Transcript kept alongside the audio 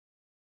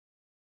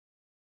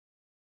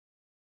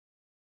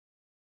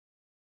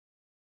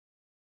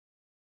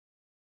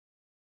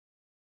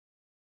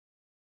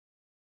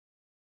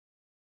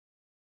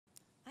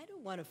I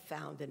don't want to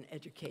found an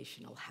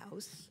educational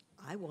house.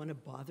 I want to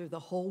bother the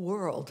whole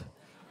world.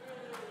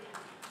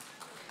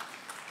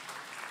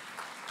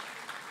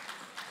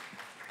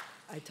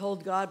 I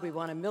told God we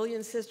want 1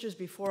 million sisters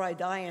before I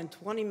die and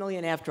 20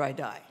 million after I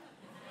die.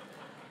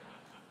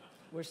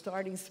 We're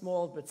starting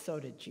small, but so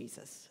did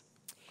Jesus.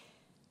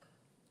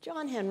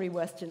 John Henry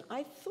Weston,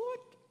 I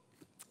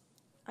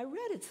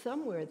read it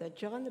somewhere that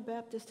John the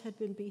Baptist had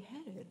been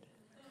beheaded.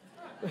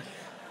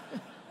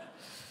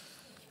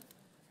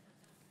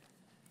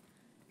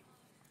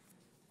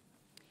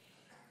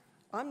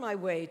 On my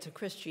way to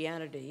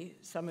Christianity,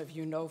 some of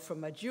you know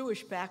from a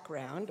Jewish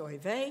background, oy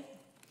vey,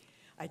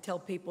 I tell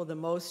people the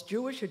most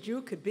Jewish a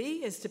Jew could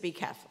be is to be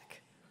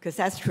Catholic, because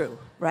that's true,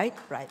 right?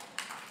 Right.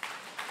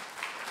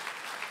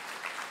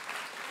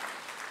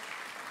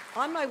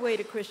 On my way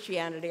to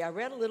Christianity, I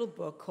read a little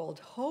book called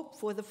Hope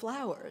for the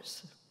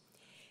Flowers.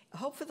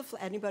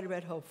 Anybody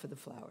read Hope for the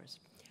Flowers?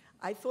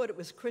 I thought it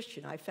was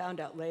Christian. I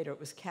found out later it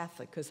was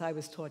Catholic, because I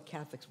was taught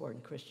Catholics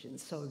weren't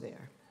Christians, so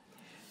there.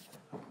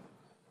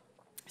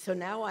 So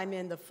now I'm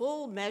in the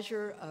full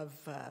measure of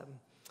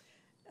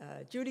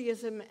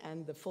Judaism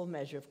and the full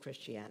measure of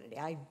Christianity.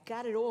 I've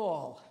got it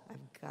all.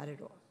 I've got it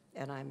all.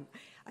 And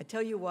I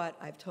tell you what,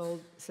 I've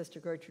told Sister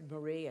Gertrude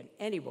Marie and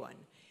anyone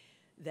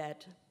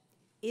that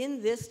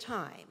in this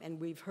time, and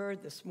we've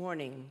heard this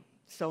morning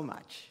so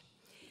much,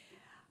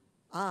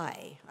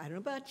 I don't know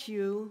about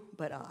you,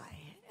 but I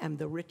am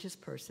the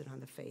richest person on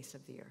the face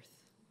of the earth.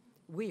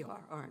 We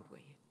are, aren't we?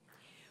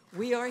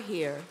 We are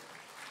here.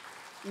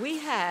 We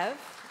have,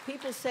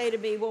 people say to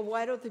me, well,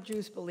 why don't the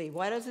Jews believe?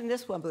 Why doesn't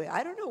this one believe?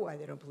 I don't know why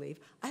they don't believe.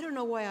 I don't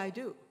know why I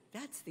do.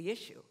 That's the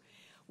issue.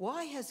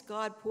 Why has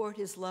God poured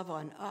his love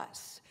on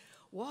us?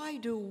 Why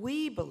do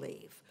we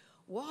believe?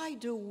 Why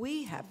do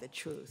we have the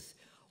truth?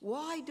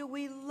 Why do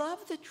we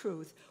love the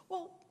truth?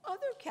 Well,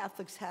 other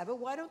Catholics have it.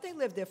 Why don't they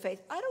live their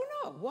faith? I don't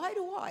know. Why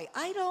do I?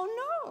 I don't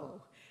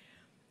know.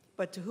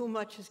 But to whom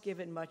much is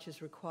given, much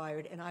is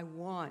required, and I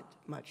want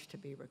much to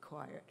be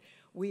required.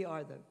 We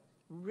are the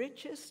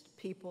richest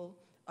people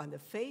on the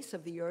face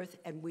of the earth,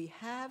 and we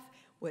have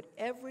what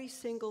every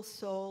single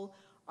soul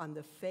on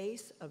the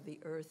face of the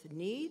earth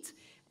needs.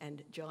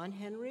 And John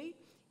Henry,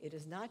 it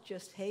is not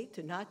just hate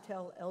to not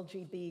tell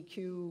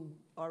LGBTQ,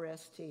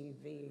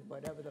 RSTV,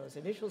 whatever those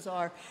initials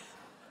are,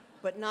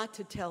 but not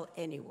to tell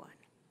anyone.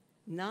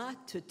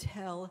 Not to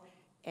tell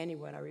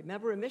anyone. I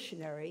remember a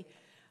missionary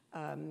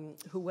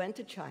who went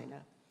to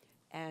China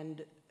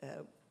and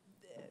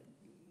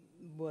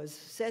was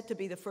said to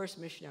be the first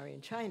missionary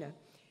in China,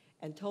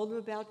 and told them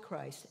about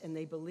Christ, and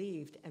they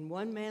believed. And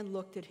one man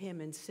looked at him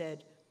and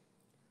said,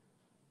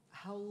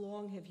 "How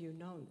long have you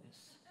known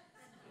this?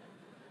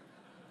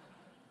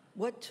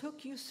 What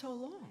took you so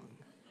long?"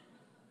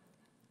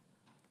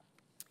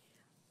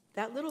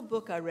 That little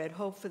book I read,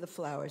 Hope for the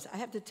Flowers, I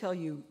have to tell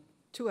you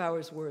 2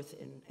 hours worth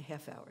in a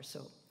half hour,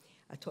 so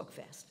I talk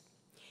fast.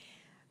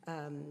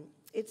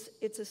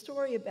 It's a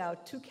story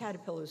about two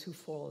caterpillars who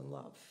fall in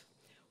love.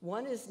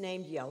 One is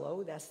named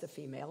Yellow, that's the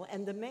female,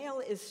 and the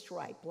male is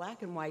Stripe,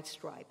 black and white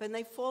stripe. And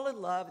they fall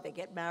in love, they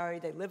get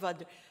married, they live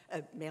under,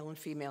 male and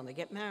female, and they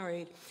get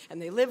married,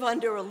 and they live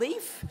under a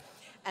leaf,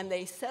 and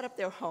they set up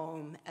their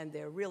home, and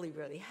they're really,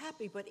 really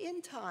happy. But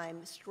in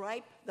time,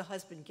 Stripe, the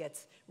husband,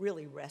 gets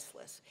really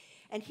restless.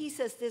 And he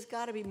says, there's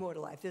got to be more to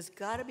life. There's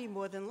got to be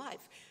more than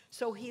life.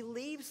 So he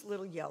leaves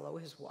little Yellow,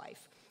 his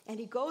wife, and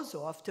he goes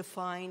off to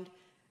find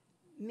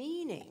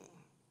meaning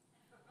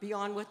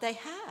beyond what they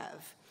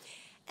have.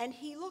 And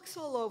he looks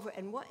all over,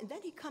 and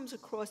then he comes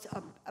across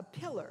a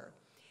pillar.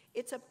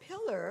 It's a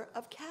pillar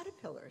of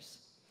caterpillars.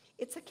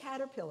 It's a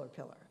caterpillar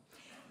pillar.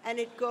 And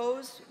it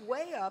goes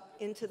way up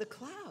into the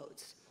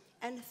clouds.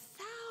 And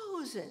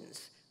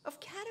thousands of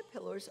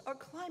caterpillars are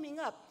climbing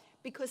up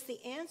because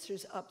the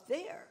answer's up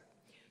there.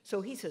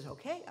 So he says,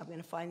 okay, I'm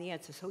going to find the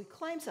answer. So he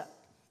climbs up.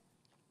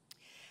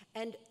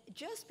 And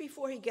just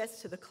before he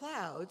gets to the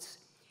clouds,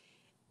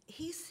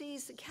 he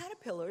sees the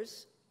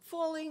caterpillars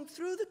falling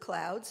through the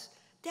clouds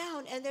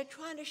down, and they're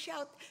trying to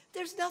shout,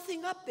 there's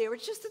nothing up there.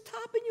 It's just the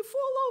top and you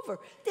fall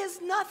over.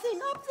 There's nothing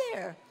up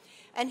there.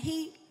 And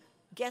he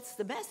gets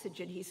the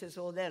message, and he says,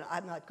 well, then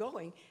I'm not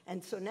going.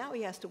 And so now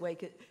he has to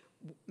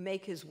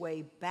make his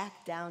way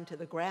back down to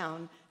the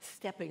ground,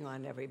 stepping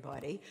on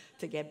everybody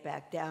to get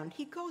back down.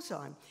 He goes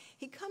on.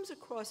 He comes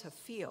across a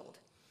field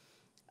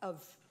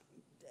of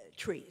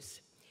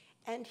trees,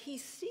 and he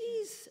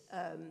sees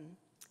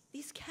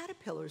these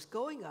caterpillars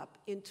going up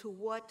into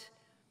what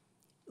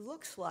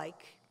looks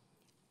like,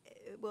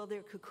 well,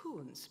 they're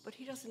cocoons, but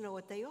he doesn't know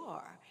what they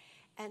are.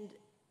 And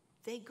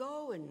they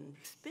go and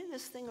spin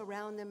this thing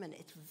around them, and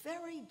it's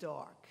very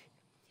dark.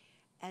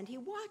 And he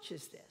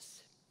watches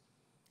this.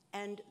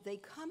 And they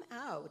come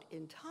out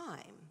in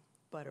time,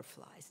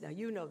 butterflies. Now,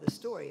 you know the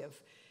story of,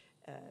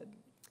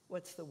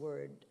 what's the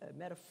word,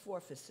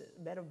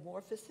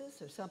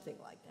 metamorphosis or something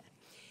like that.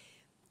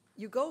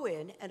 You go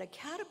in, and a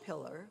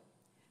caterpillar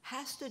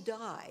has to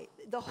die.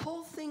 The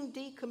whole thing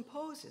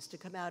decomposes to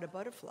come out a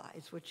butterfly.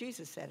 It's what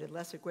Jesus said,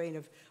 unless a grain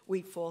of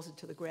wheat falls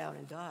into the ground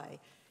and die,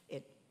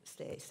 it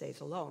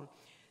stays alone.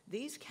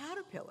 these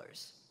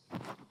caterpillars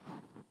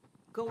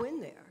go in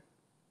there.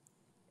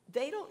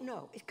 They don't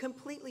know. It's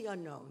completely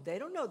unknown. They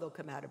don't know they'll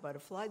come out a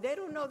butterfly. They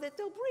don't know that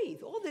they'll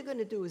breathe. All they're going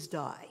to do is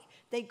die.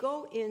 They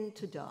go in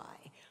to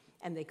die,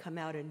 and they come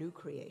out a new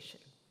creation.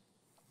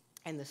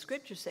 And the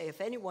scriptures say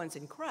if anyone's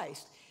in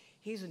Christ,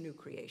 he's a new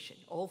creation.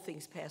 All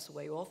things pass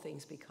away, all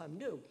things become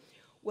new.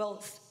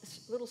 Well,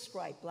 little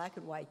Stripe, black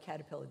and white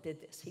caterpillar,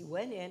 did this. He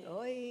went in,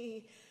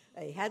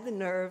 he had the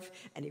nerve,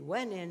 and he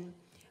went in,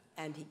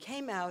 and he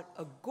came out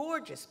a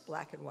gorgeous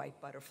black and white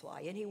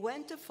butterfly, and he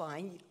went to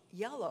find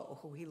Yellow,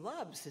 who he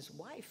loves, his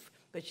wife,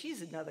 but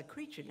she's another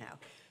creature now.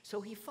 So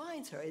he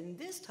finds her, and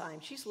this time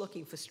she's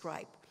looking for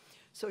Stripe.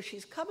 So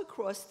she's come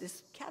across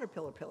this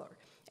caterpillar pillar,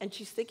 and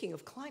she's thinking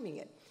of climbing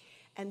it.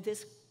 And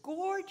this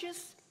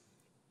gorgeous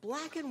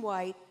black and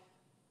white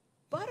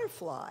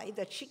butterfly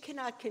that she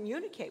cannot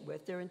communicate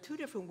with, they're in two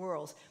different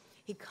worlds,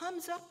 he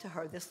comes up to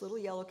her, this little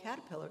yellow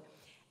caterpillar,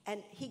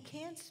 and he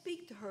can't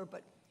speak to her,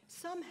 but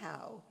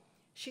somehow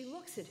she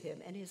looks at him,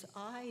 and his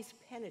eyes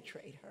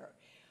penetrate her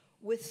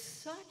with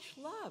such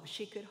love,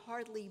 she could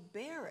hardly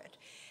bear it.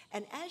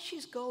 And as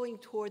she's going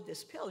toward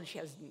this pillar, and she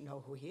doesn't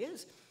know who he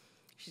is,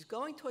 she's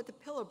going toward the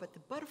pillar, but the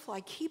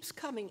butterfly keeps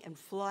coming and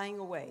flying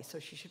away, so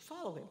she should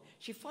follow him.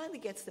 She finally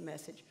gets the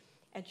message,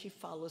 and she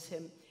follows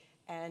him,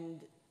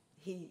 and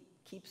he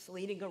keeps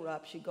leading her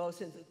up. She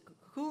goes into the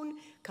cocoon,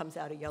 comes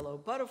out a yellow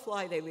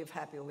butterfly, they live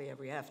happily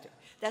ever after.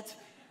 That's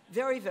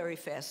very, very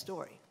fast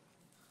story.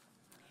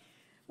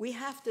 We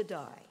have to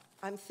die.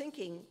 I'm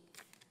thinking,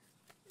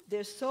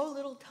 there's so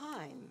little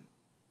time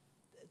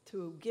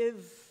to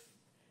give.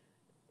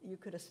 You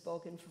could have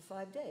spoken for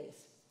 5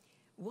 days.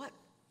 What?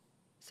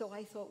 So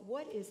I thought,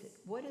 what is it?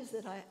 What is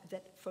it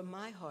that from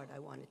my heart I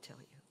want to tell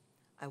you?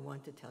 I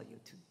want to tell you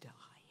to die.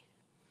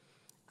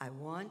 I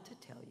want to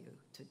tell you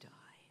to die.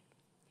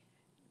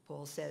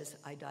 Paul says,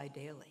 I die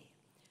daily.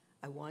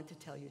 I want to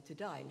tell you to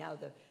die. Now,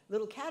 the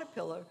little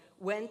caterpillar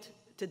went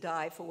to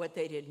die for what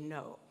they didn't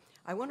know.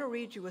 I want to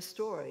read you a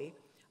story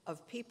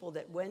of people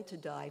that went to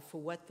die for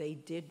what they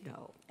did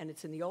know. And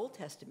it's in the Old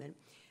Testament.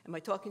 Am I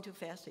talking too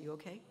fast? Are you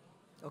okay?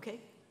 Okay?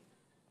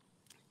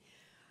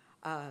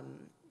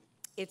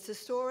 It's the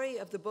story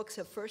of the books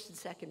of 1st and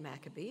 2nd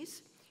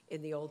Maccabees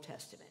in the Old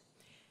Testament.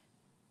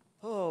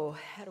 Oh,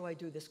 how do I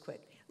do this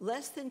quick?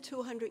 Less than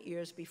 200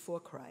 years before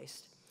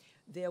Christ,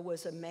 there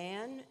was a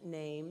man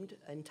named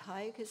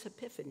Antiochus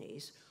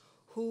Epiphanes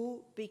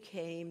who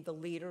became the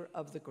leader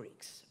of the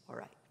Greeks. All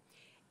right.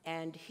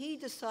 And he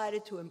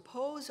decided to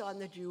impose on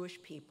the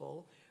Jewish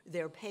people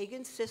their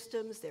pagan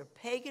systems, their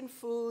pagan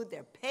food,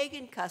 their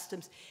pagan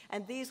customs,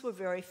 and these were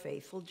very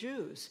faithful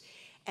Jews.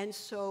 And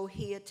so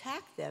he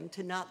attacked them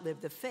to not live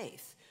the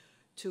faith,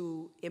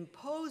 to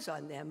impose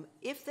on them,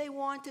 if they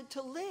wanted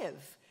to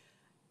live,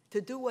 to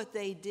do what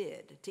they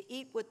did, to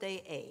eat what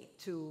they ate,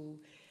 to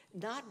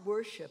not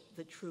worship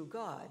the true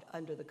God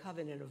under the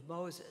covenant of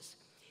Moses.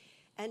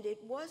 And it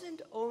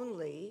wasn't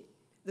only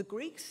the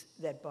Greeks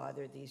that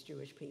bothered these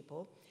Jewish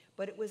people,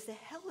 but it was the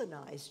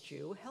Hellenized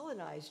Jew.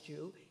 Hellenized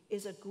Jew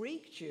is a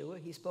Greek Jew.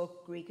 He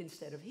spoke Greek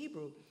instead of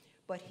Hebrew,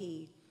 but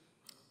he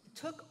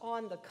took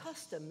on the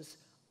customs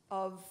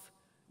of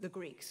the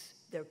Greeks,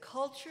 their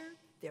culture,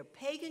 their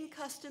pagan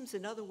customs.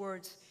 In other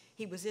words,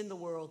 he was in the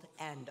world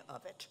and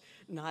of it,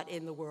 not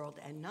in the world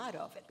and not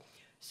of it.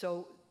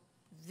 So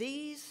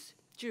these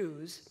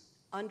Jews,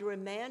 under a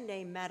man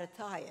named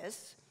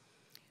Mattathias,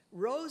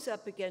 rose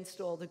up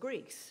against all the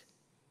Greeks.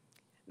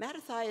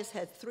 Mattathias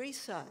had 3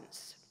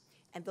 sons,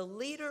 and the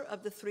leader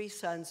of the 3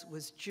 sons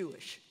was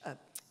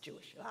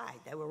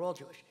they were all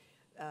Jewish.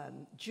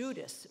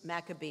 Judas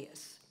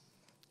Maccabeus.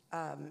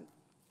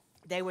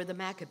 They were the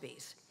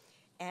Maccabees.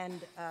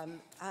 And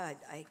I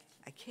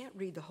can't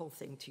read the whole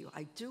thing to you.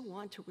 I do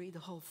want to read the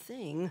whole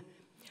thing.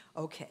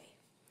 Okay.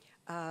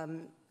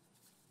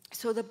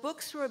 So the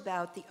books are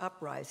about the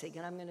uprising,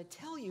 and I'm going to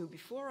tell you,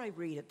 before I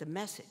read it, the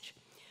message.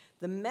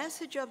 The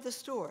message of the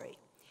story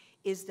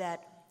is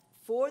that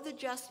for the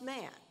just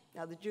man,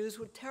 now the Jews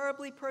were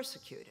terribly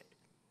persecuted,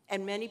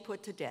 and many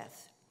put to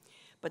death.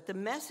 But the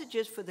message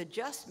is for the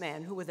just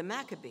man, who were the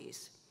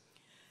Maccabees,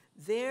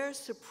 their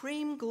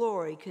supreme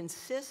glory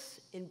consists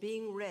in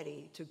being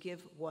ready to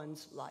give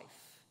one's life,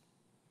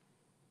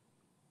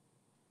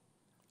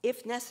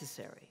 if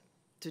necessary,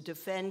 to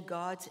defend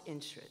God's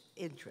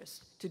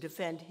interest, to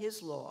defend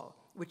his law,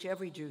 which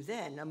every Jew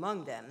then,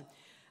 among them,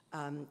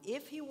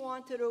 if he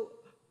wanted to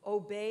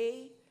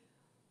obey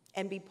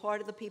and be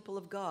part of the people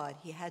of God,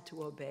 he had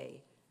to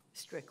obey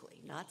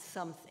strictly, not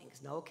some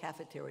things, no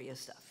cafeteria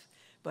stuff,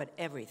 but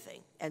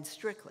everything, and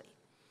strictly.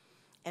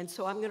 And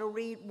so I'm going to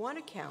read one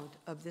account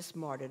of this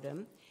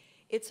martyrdom.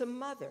 It's a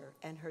mother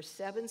and her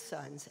 7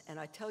 sons, and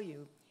I tell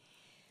you,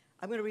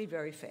 I'm going to read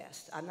very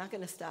fast. I'm not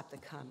going to stop the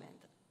comment.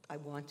 I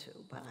want to,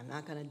 but I'm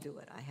not going to do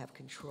it. I have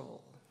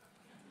control.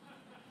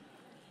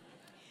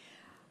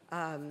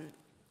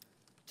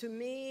 To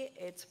me,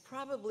 it's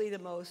probably the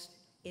most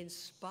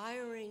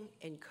inspiring,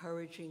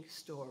 encouraging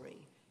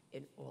story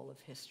in all of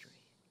history.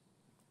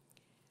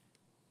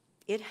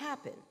 It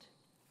happened.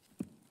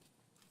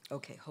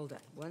 Okay, hold on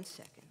 1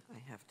 second. I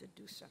have to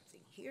do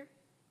something here.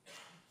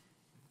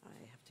 I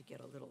have to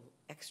get a little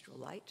extra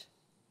light.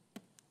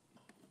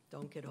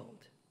 Don't get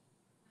old.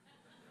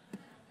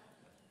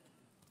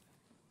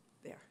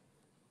 There.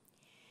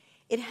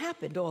 It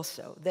happened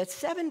also that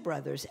 7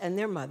 brothers and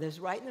their mothers,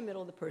 right in the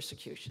middle of the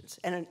persecutions,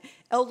 and an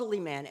elderly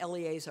man,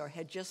 Eleazar,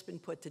 had just been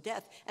put to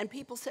death. And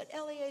people said,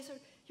 Eleazar,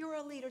 you're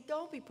our leader.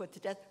 Don't be put to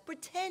death.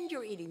 Pretend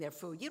you're eating their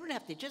food. You don't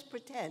have to. Just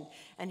pretend.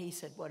 And he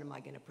said, what am I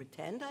going to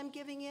pretend I'm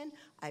giving in?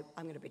 I'm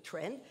going to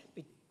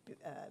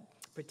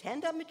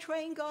pretend I'm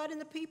betraying God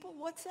and the people?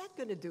 What's that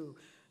going to do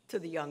to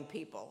the young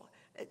people?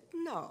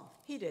 No,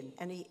 he didn't.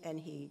 And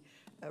he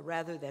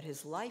rather that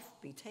his life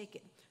be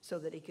taken so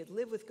that he could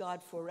live with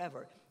God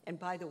forever. And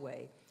by the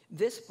way,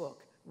 this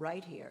book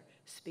right here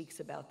speaks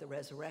about the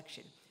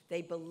resurrection.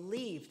 They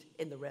believed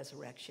in the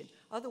resurrection.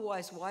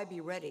 Otherwise, why be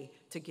ready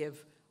to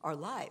give our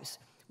lives?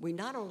 We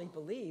not only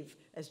believe,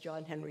 as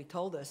John Henry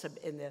told us,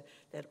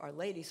 that Our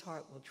Lady's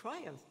heart will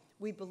triumph.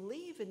 We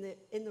believe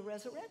in the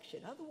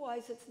resurrection.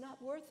 Otherwise, it's not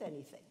worth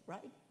anything,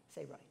 right?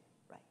 Say right.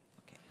 Right.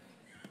 Okay.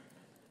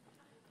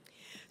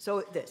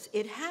 So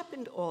it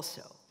happened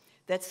also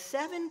that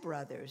 7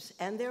 brothers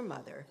and their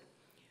mother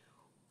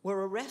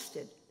were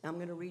arrested. I'm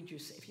going to read you.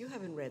 If you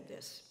haven't read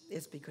this,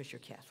 it's because you're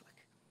Catholic.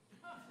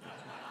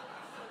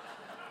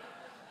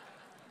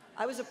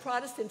 I was a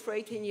Protestant for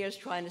 18 years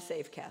trying to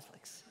save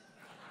Catholics.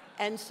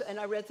 And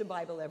I read the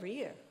Bible every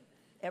year.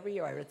 Every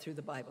year I read through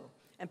the Bible.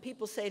 And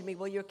people say to me,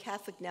 well, you're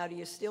Catholic now. Do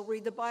you still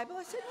read the Bible?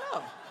 I said,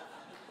 no.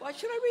 Why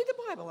should I read the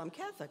Bible? I'm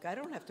Catholic. I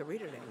don't have to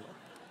read it anymore.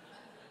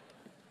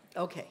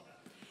 Okay.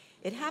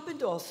 It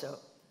happened also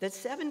that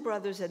 7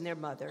 brothers and their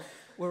mother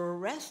were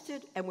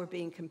arrested and were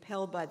being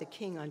compelled by the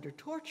king under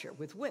torture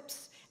with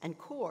whips and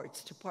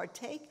cords to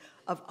partake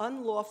of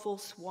unlawful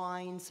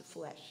swine's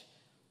flesh.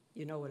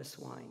 You know what a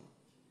swine,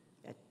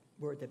 that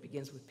word that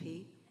begins with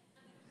P?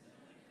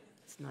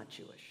 It's not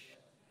Jewish.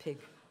 Pig.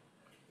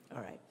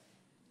 All right.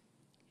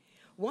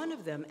 One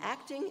of them,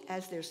 acting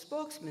as their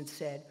spokesman,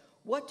 said,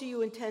 what do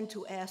you intend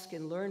to ask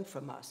and learn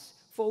from us?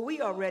 For we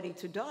are ready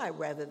to die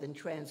rather than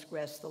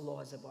transgress the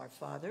laws of our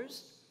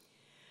fathers.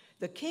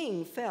 The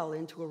king fell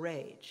into a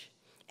rage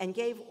and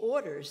gave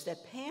orders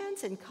that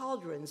pans and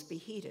cauldrons be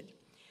heated.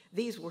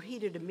 These were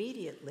heated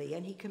immediately,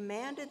 and he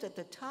commanded that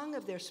the tongue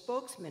of their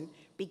spokesman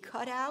be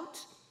cut out.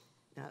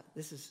 Now,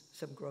 this is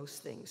some gross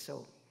thing,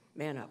 so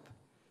man up,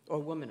 or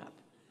woman up.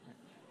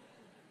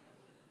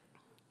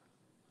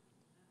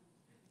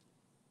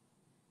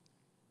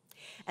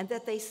 And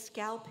that they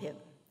scalp him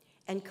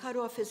and cut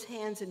off his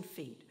hands and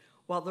feet,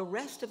 while the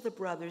rest of the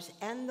brothers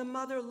and the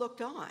mother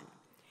looked on.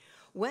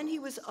 When he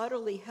was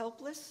utterly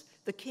helpless,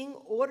 the king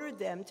ordered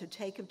them to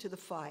take him to the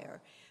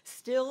fire,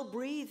 still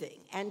breathing,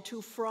 and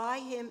to fry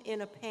him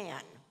in a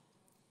pan.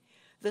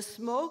 The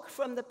smoke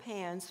from the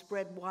pan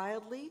spread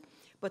wildly,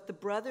 but the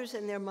brothers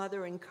and their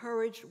mother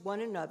encouraged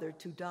one another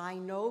to die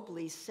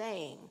nobly,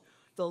 saying,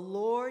 the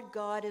Lord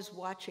God is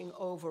watching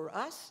over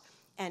us,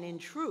 and in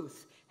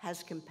truth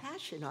has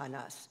compassion on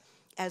us,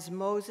 as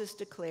Moses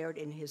declared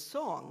in his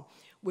song,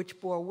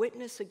 which bore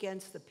witness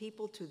against the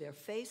people to their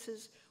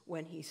faces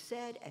when he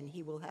said, and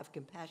he will have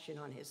compassion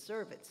on his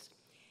servants.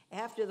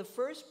 After the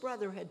first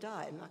brother had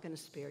died, I'm not going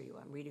to spare you,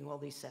 I'm reading all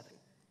these 7.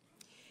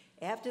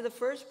 After the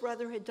first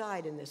brother had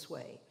died in this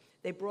way,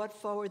 they brought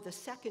forward the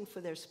second for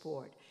their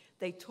sport.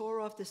 They tore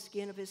off the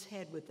skin of his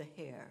head with the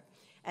hair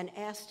and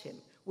asked him,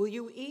 will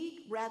you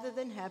eat rather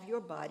than have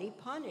your body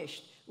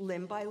punished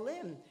limb by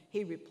limb?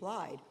 He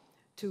replied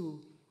to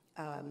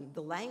in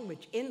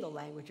the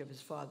language of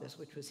his fathers,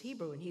 which was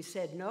Hebrew, and he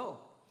said no.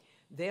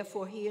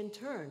 Therefore he in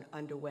turn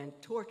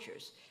underwent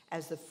tortures,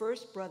 as the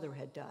first brother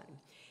had done.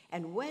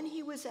 And when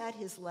he was at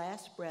his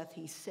last breath,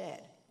 he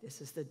said, this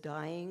is the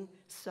dying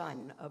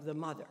son of the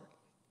mother,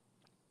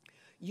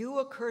 you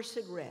accursed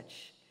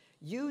wretch,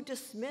 you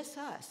dismiss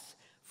us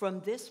from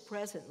this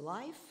present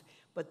life,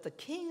 but the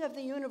King of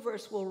the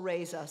universe will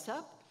raise us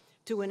up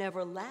to an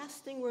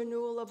everlasting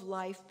renewal of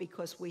life,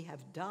 because we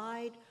have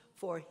died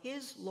for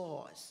his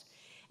laws.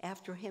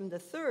 After him, the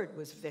third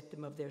was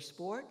victim of their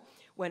sport.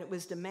 When it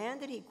was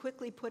demanded, he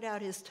quickly put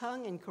out his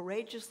tongue and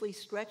courageously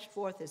stretched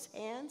forth his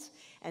hands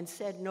and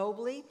said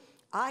nobly,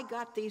 I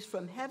got these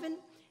from heaven,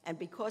 and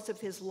because of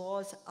his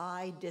laws,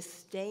 I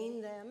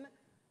disdain them.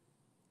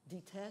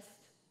 Detest?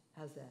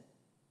 How's that?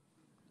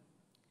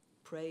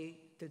 Pray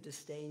to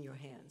disdain your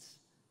hands.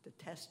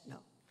 Detest? No.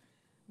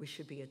 We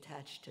should be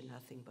attached to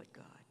nothing but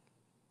God.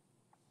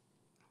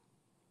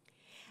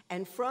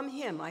 And from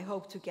him, I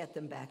hope to get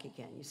them back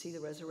again. You see, the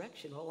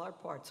resurrection, all our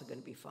parts are going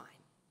to be fine.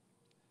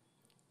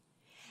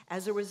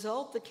 As a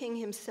result, the king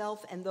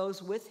himself and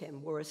those with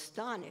him were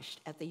astonished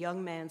at the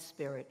young man's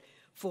spirit,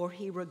 for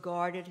he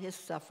regarded his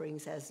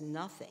sufferings as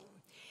nothing.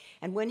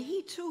 And when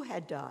he too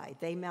had died,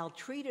 they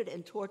maltreated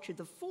and tortured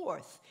the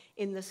fourth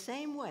in the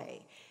same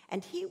way.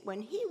 And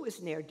when he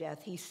was near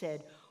death, he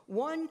said,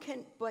 one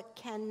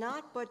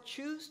cannot but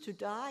choose to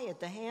die at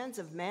the hands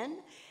of men,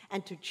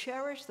 and to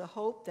cherish the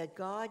hope that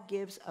God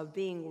gives of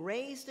being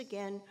raised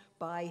again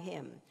by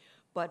him.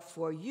 But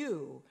for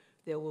you,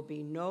 there will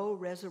be no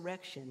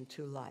resurrection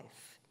to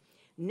life.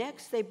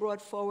 Next, they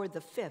brought forward the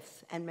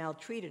fifth and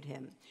maltreated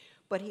him.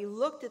 But he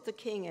looked at the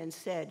king and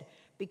said,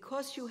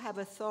 because you have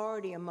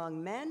authority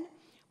among men,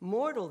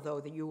 mortal though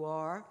that you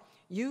are,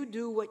 you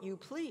do what you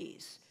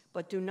please.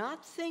 But do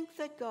not think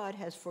that God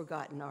has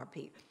forsaken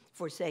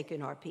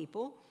our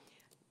people.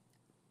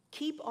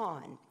 Keep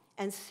on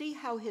and see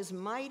how his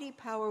mighty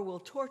power will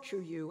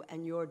torture you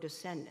and your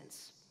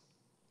descendants.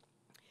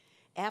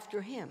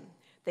 After him,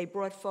 they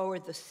brought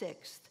forward the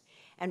sixth.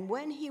 And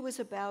when he was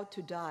about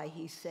to die,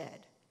 he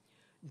said,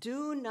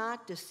 do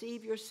not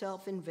deceive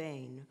yourself in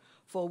vain,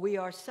 for we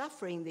are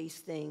suffering these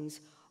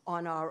things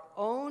on our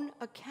own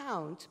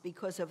account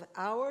because of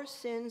our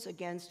sins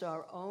against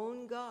our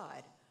own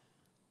God.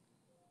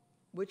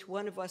 Which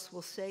one of us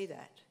will say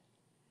that?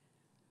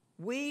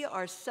 We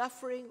are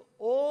suffering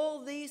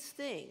all these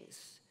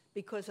things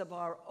because of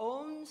our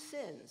own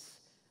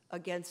sins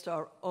against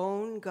our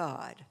own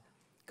God.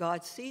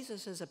 God sees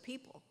us as a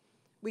people.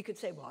 We could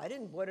say, well,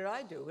 what did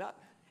I do?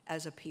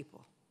 As a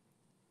people.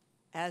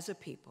 As a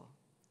people.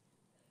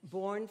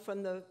 Born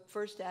from the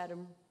first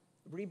Adam,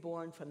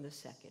 reborn from the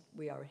second.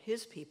 We are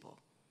his people.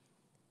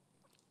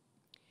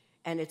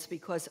 And it's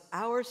because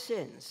our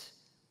sins,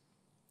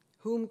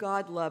 whom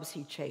God loves,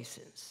 he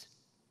chastens.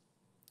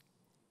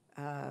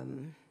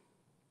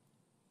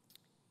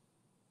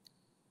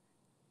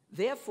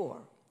 Therefore,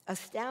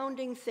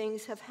 astounding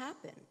things have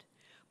happened,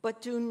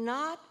 but do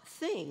not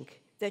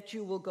think that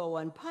you will go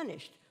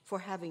unpunished for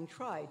having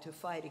tried to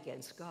fight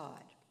against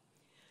God.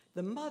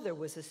 The mother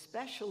was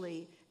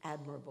especially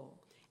admirable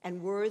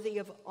and worthy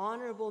of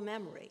honorable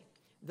memory,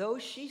 though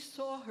she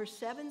saw her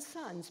 7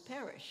 sons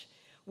perish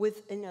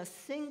within a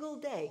single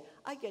day.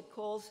 I get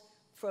calls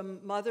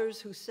from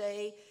mothers who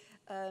say,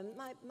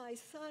 my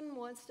son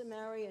wants to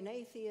marry an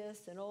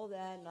atheist and all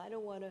that, and I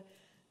don't want to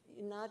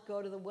not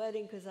go to the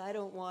wedding because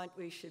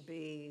we should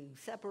be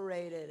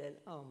separated. And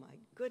oh my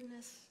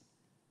goodness,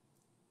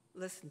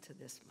 listen to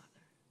this mother.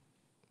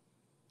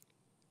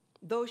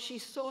 Though she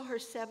saw her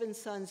 7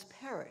 sons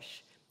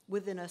perish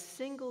within a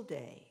single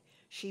day,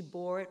 she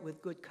bore it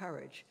with good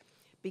courage.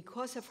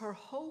 Because of her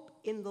hope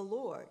in the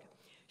Lord,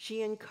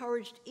 she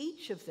encouraged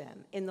each of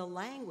them in the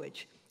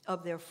language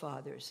of their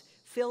fathers,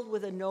 filled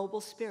with a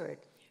noble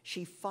spirit.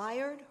 She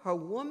fired her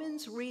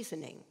woman's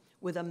reasoning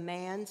with a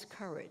man's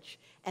courage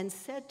and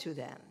said to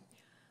them,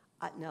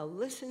 now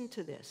listen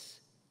to this,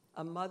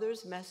 a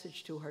mother's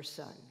message to her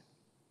sons.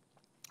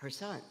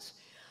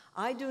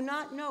 I do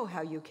not know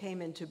how you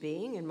came into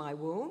being in my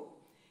womb.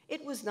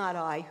 It was not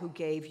I who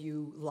gave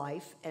you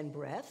life and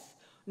breath,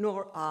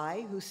 nor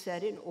I who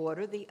set in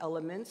order the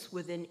elements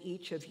within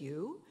each of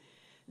you.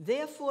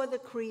 Therefore, the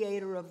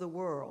creator of the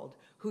world,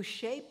 who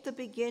shaped the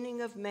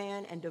beginning of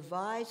man and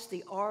devised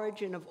the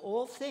origin of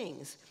all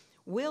things,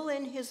 will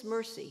in his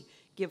mercy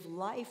give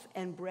life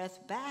and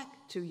breath back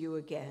to you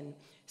again,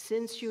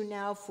 since you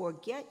now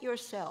forget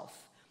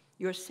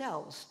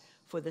yourselves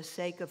for the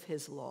sake of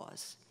his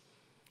laws.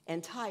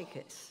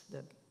 Antiochus,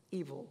 the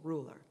evil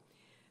ruler,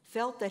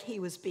 felt that he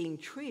was being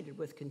treated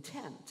with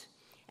contempt,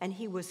 and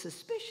he was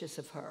suspicious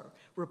of her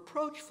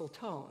reproachful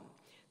tone.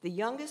 The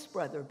youngest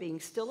brother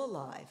being still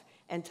alive,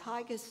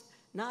 Antiochus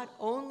not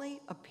only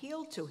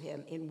appealed to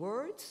him in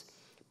words,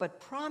 but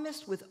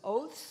promised with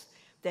oaths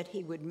that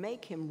he would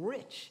make him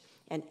rich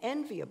and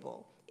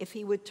enviable if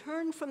he would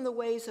turn from the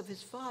ways of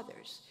his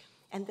fathers,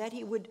 and that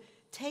he would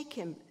take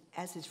him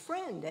as his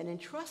friend and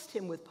entrust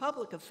him with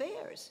public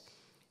affairs.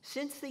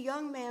 Since the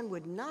young man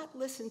would not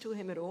listen to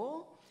him at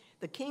all,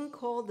 the king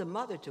called the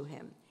mother to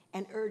him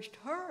and urged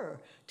her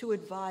to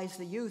advise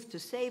the youth to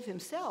save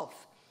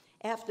himself.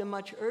 After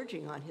much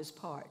urging on his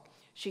part,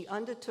 she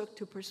undertook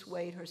to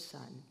persuade her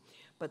son,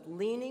 but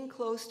leaning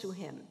close to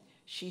him,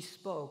 she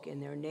spoke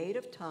in their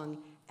native tongue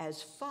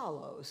as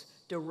follows,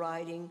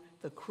 deriding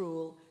the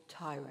cruel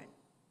tyrant.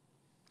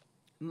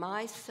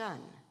 My son,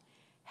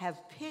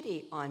 have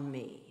pity on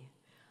me.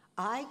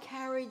 I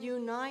carried you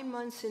 9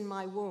 months in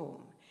my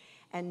womb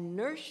and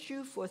nursed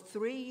you for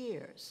 3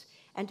 years,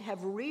 and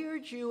have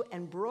reared you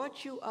and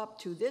brought you up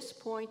to this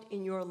point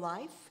in your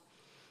life,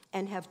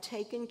 and have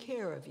taken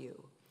care of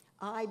you.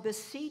 I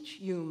beseech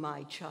you,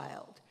 my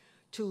child,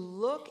 to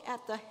look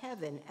at the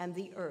heaven and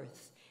the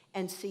earth,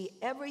 and see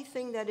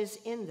everything that is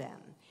in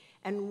them,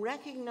 and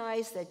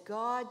recognize that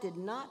God did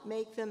not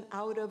make them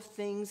out of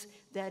things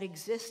that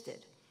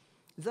existed.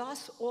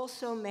 Thus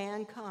also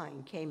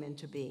mankind came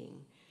into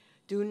being.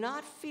 Do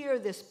not fear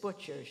this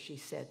butcher, she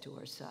said to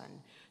her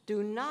son.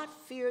 Do not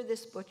fear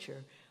this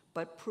butcher,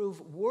 but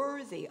prove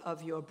worthy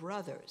of your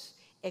brothers.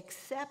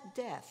 Accept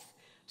death,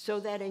 so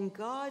that in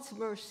God's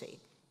mercy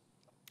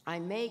I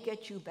may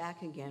get you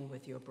back again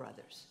with your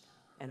brothers.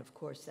 And of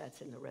course,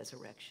 that's in the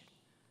resurrection.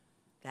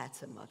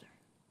 That's a mother.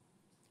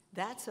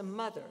 That's a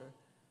mother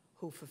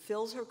who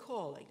fulfills her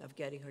calling of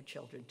getting her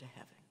children to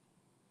heaven.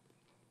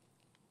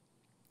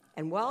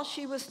 And while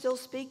she was still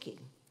speaking,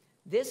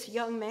 this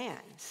young man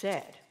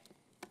said,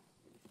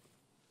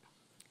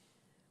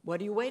 what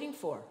are you waiting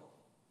for?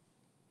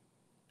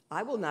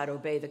 I will not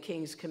obey the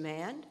king's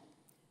command.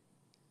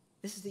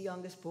 This is the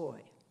youngest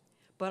boy.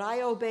 But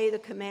I obey the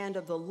command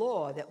of the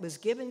law that was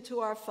given to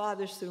our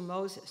fathers through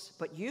Moses.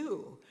 But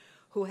you,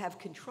 who have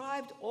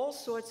contrived all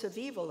sorts of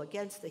evil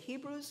against the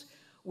Hebrews,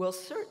 will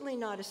certainly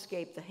not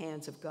escape the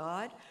hands of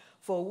God,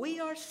 for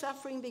we are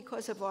suffering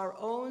because of our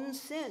own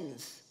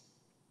sins.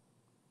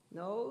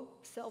 No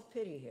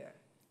self-pity here.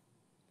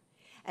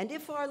 And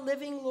if our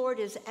living Lord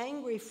is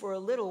angry for a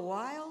little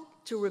while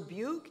to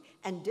rebuke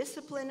and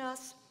discipline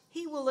us,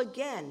 he will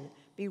again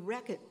be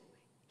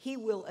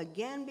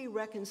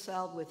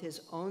reconciled with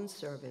his own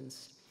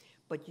servants.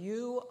 But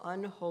you,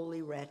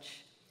 unholy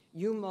wretch,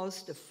 you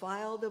most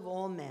defiled of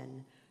all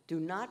men, do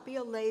not be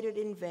elated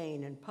in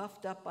vain and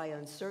puffed up by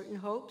uncertain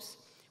hopes.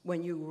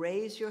 When you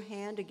raise your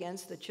hand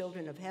against the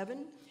children of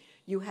heaven,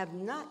 you have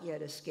not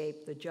yet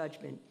escaped the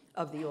judgment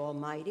of the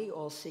Almighty,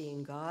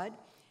 all-seeing God.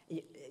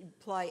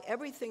 Apply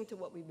everything to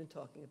what we've been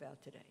talking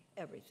about today,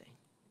 everything.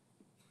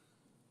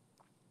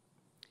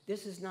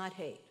 This is not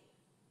hate.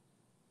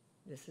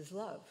 This is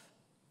love.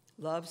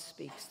 Love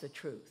speaks the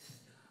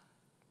truth.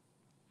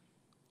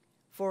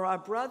 For our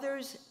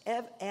brothers,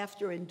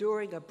 after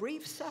enduring a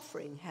brief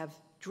suffering, have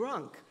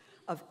drunk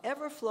of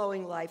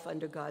ever-flowing life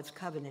under God's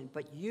covenant.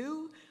 But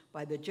you,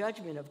 by the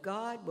judgment of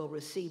God, will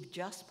receive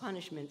just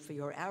punishment for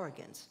your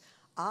arrogance.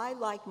 I,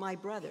 like my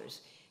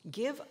brothers,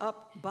 give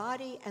up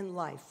body and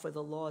life for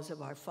the laws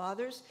of our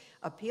fathers,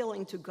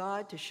 appealing to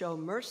God to show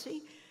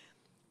mercy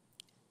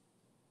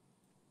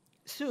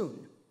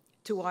soon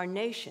to our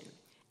nation.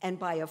 And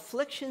by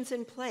afflictions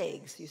and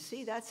plagues, you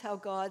see, that's how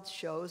God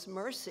shows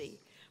mercy.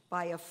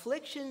 By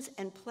afflictions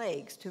and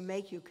plagues to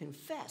make you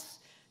confess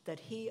that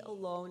he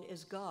alone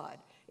is God.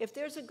 If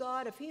there's a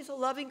God, if he's a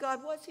loving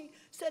God, what's he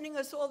sending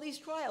us all these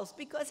trials?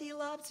 Because he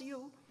loves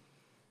you.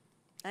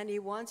 And he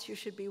wants you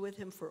should be with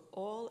him for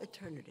all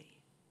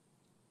eternity.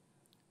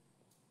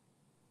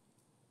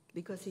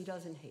 Because he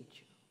doesn't hate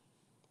you.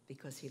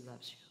 Because he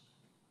loves you.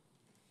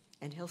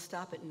 And he'll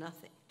stop at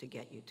nothing to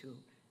get you to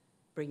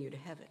bring you to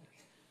heaven.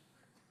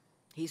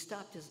 He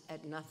stopped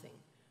at nothing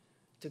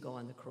to go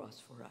on the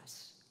cross for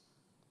us.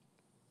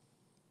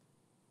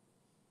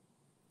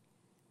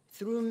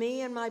 Through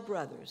me and my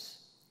brothers,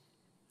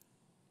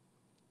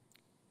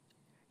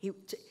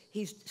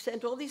 he's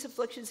sent all these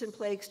afflictions and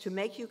plagues to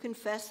make you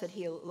confess that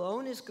he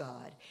alone is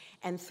God,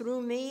 and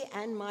through me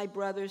and my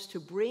brothers to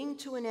bring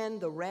to an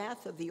end the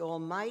wrath of the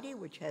Almighty,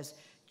 which has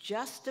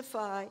justly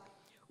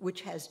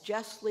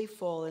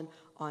fallen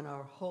on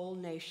our whole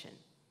nation.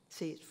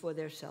 See, it's for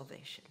their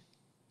salvation.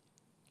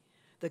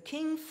 The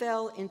king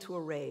fell into a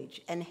rage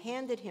and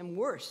handled him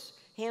worse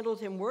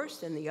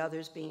than the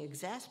others, being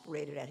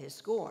exasperated at his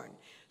scorn.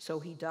 So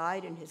he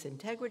died in his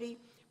integrity,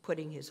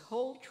 putting his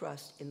whole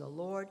trust in the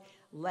Lord.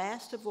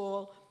 Last of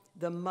all,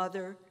 the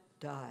mother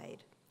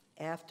died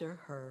after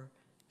her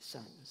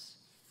sons.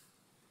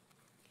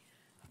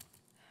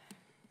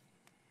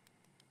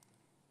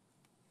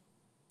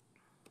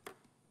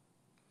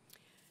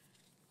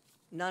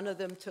 None of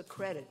them took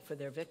credit for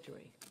their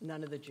victory,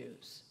 none of the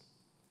Jews,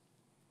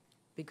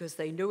 because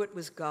they knew it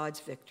was God's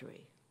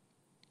victory.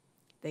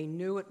 They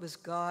knew it was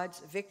God's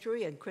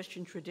victory, and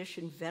Christian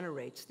tradition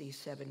venerates these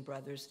 7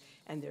 brothers,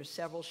 and there's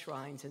several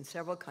shrines in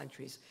several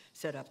countries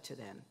set up to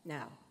them.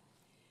 Now,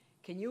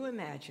 can you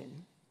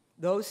imagine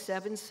those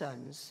 7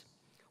 sons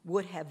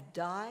would have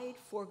died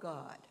for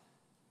God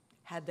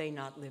had they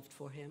not lived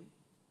for him?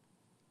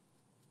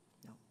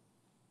 No.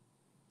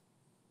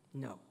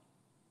 No.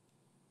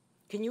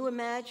 Can you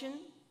imagine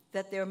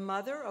that their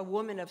mother, a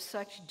woman of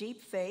such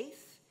deep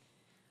faith,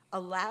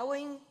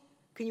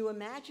 can you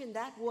imagine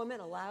that woman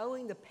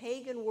allowing the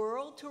pagan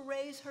world to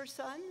raise her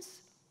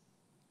sons?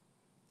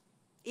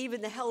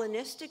 Even the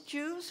Hellenistic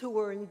Jews, who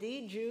were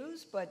indeed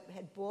Jews but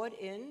had bought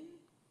in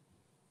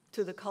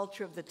to the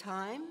culture of the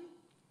time.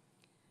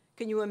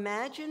 Can you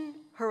imagine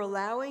her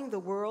allowing the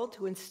world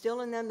to instill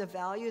in them the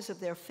values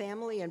of their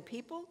family and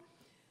people?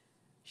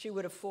 She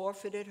would have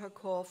forfeited her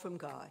call from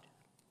God.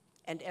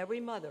 And every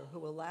mother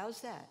who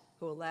allows that,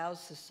 who allows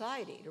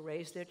society to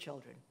raise their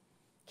children,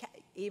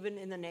 even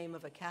in the name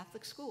of a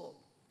Catholic school,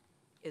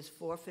 is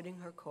forfeiting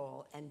her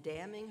call and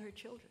damning her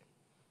children.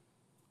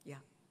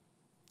 Yeah,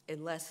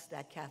 unless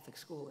that Catholic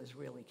school is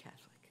really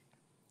Catholic.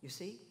 You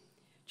see,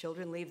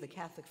 children leave the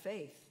Catholic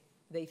faith.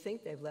 They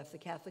think they've left the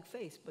Catholic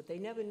faith, but they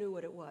never knew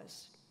what it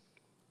was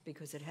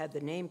because it had the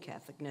name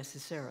Catholic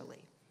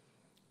necessarily.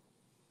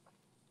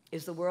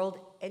 Is the world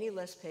any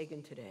less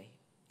pagan today?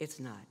 It's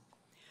not.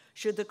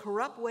 Should the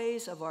corrupt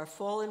ways of our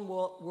fallen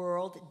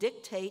world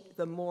dictate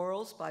the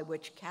morals by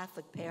which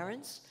Catholic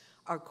parents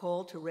are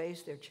called to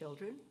raise their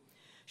children?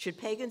 Should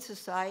pagan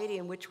society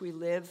in which we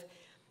live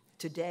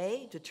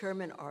today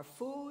determine our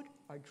food,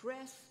 our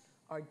dress,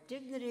 our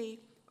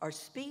dignity, our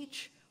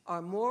speech,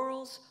 our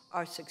morals,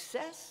 our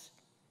success?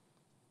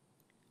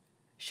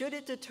 Should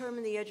it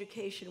determine the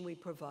education we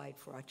provide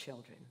for our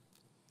children?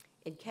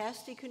 In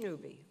Casti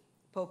Connubii,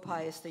 Pope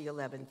Pius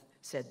XI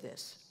said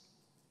this: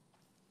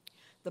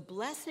 "The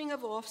blessing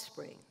of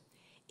offspring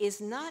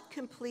is not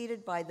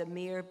completed by the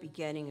mere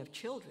begetting of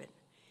children,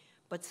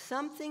 but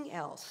something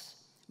else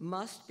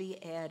must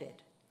be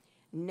added,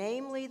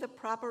 namely the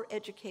proper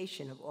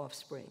education of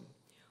offspring.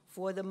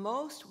 For the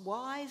most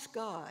wise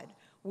God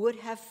would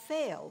have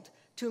failed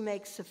to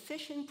make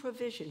sufficient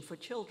provision for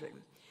children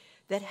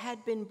that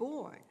had been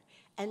born,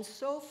 and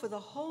so for the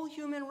whole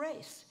human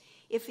race,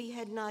 if he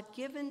had not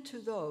given to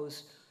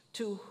those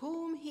to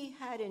whom he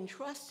had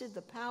entrusted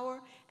the power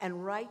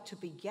and right to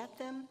beget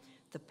them,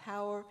 the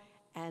power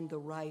and the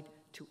right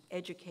to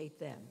educate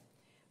them.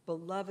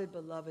 Beloved,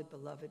 beloved,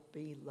 beloved,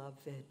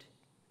 beloved.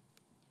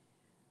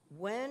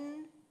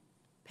 When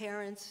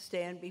parents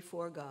stand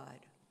before God,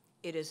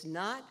 it is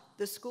not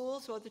the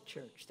schools or the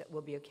church that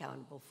will be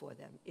accountable for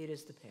them. It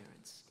is the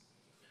parents.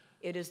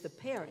 It is the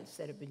parents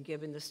that have been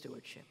given the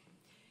stewardship.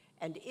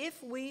 And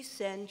if we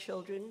send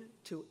children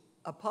to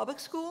a public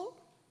school,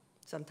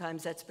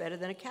 sometimes that's better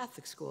than a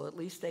Catholic school. At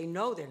least they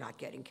know they're not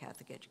getting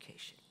Catholic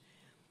education.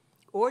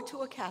 Or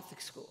to a Catholic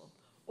school,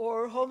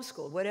 or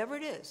homeschool, whatever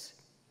it is.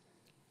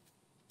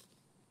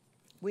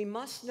 We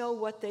must know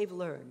what they've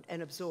learned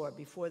and absorb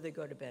before they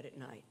go to bed at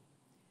night.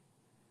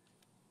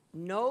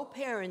 No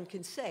parent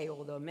can say,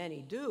 although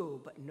many do,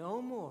 but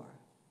no more.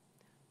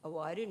 Oh,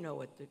 I didn't know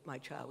what my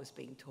child was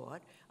being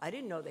taught. I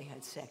didn't know they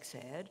had sex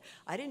ed.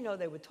 I didn't know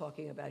they were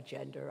talking about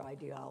gender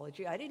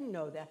ideology. I didn't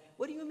know that.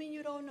 What do you mean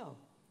you don't know?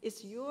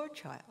 It's your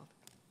child.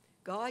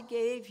 God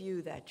gave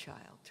you that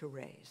child to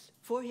raise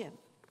for him.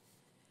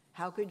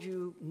 How could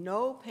you,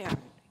 no parent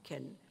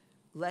can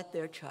let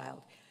their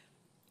child,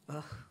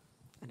 enough.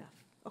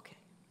 Okay.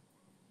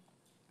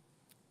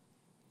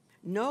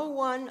 No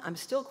one, I'm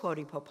still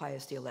quoting Pope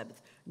Pius XI,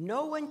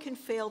 no one can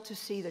fail to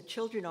see that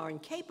children are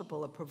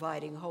incapable of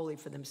providing wholly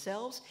for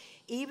themselves,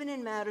 even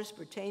in matters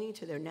pertaining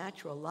to their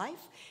natural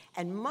life,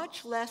 and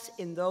much less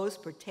in those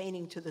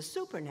pertaining to the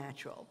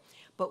supernatural,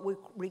 but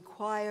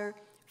require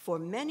for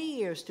many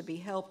years to be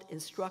helped,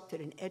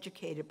 instructed, and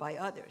educated by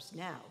others.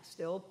 Now,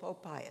 still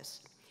Pope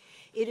Pius.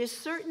 It is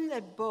certain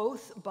that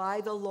both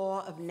by the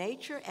law of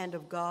nature and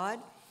of God,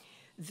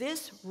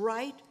 this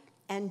right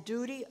and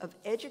duty of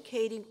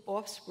educating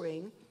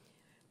offspring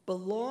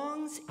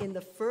belongs in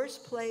the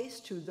first place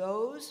to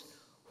those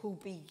who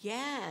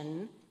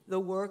began the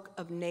work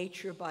of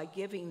nature by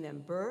giving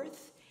them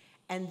birth,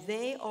 and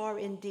they are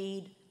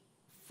indeed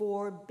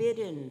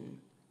forbidden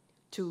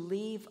to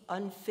leave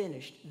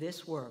unfinished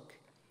this work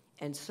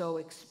and so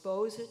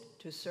expose it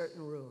to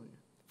certain ruin.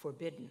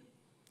 Forbidden.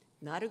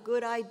 Not a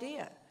good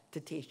idea to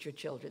teach your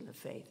children the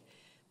faith.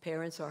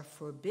 Parents are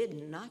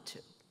forbidden not to.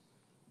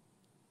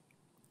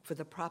 For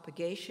the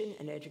propagation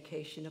and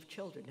education of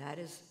children. That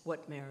is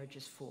what marriage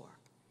is for.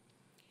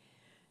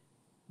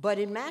 But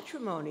in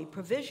matrimony,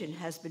 provision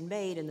has been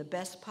made in the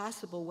best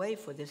possible way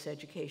for this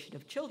education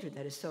of children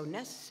that is so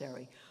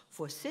necessary.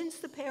 For since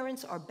the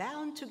parents are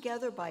bound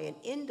together by an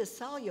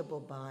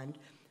indissoluble bond,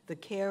 the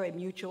care and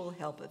mutual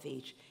help of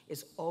each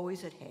is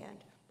always at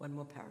hand. One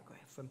more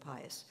paragraph from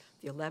Pius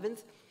the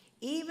 11th.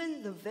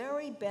 Even the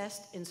very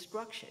best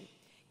instruction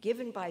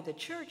given by the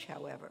church,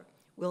 however,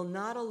 will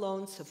not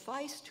alone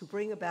suffice to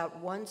bring about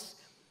once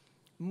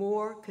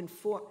more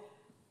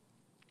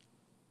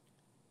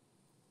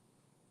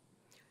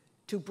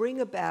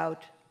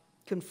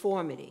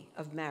conformity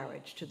of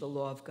marriage to the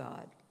law of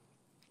God.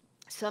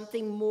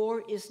 Something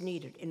more is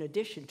needed in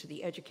addition to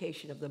the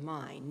education of the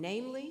mind,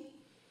 namely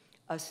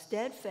a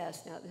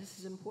steadfast, now this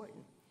is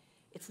important,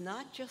 it's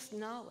not just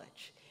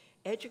knowledge.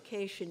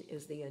 Education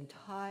is the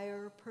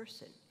entire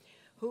person.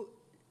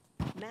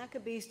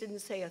 Maccabees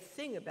didn't say a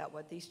thing about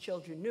what these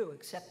children knew,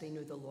 except they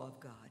knew the law of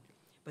God.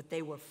 But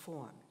they were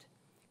formed,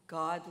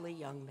 godly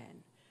young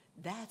men.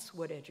 That's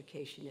what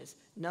education is.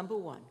 Number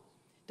one.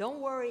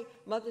 Don't worry,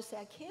 mothers say,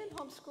 I can't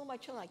homeschool my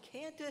children. I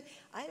can't do it.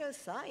 I know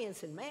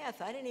science and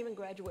math. I didn't even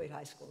graduate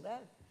high school.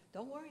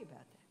 Don't worry about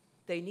that.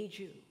 They need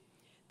you.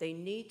 They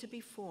need to be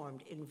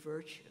formed in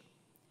virtue,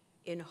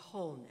 in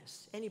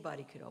wholeness.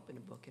 Anybody could open a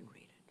book and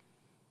read it.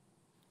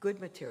 Good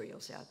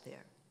materials out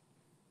there.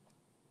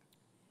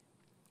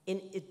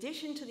 In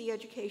addition to the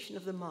education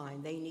of the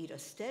mind, they need a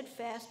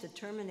steadfast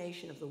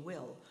determination of the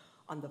will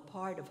on the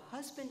part of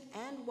husband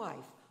and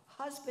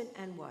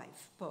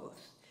wife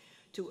both,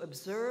 to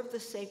observe the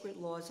sacred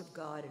laws of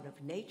God and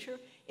of nature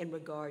in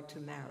regard to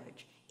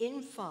marriage.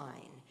 In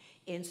fine,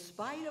 in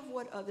spite of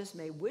what others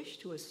may wish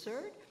to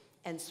assert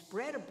and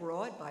spread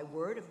abroad by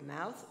word of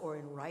mouth or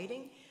in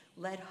writing,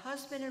 let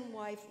husband and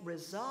wife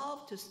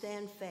resolve to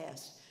stand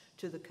fast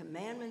to the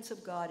commandments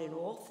of God in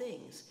all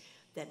things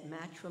that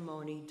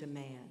matrimony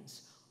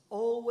demands.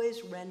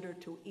 Always render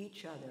to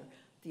each other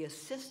the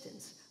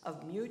assistance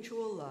of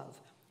mutual love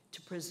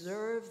to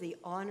preserve the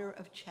honor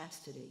of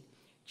chastity.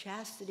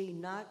 Chastity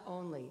not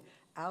only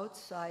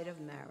outside of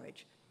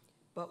marriage,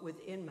 but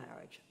within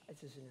marriage.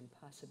 This is an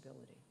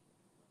impossibility.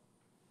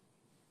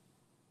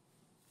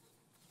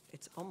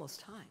 It's almost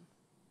time.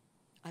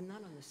 I'm not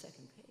on the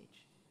second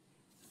page.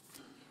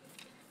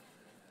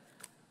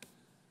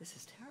 This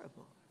is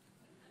terrible.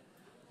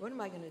 What am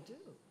I going to do?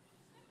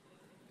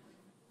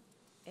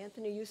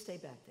 Anthony, you stay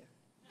back there.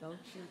 Don't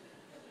you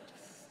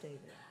just stay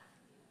there.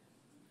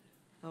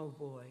 Oh,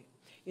 boy.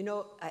 You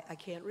know, I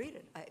can't read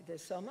it.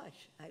 There's so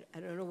much. I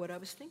don't know what I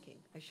was thinking.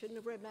 I shouldn't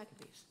have read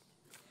Maccabees.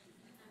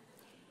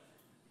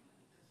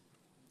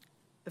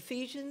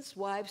 Ephesians,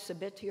 wives,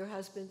 submit to your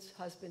husbands.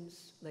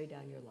 Husbands, lay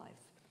down your life.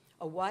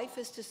 A wife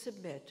is to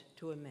submit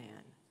to a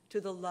man,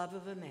 to the love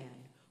of a man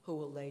who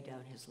will lay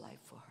down his life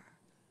for her.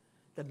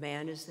 The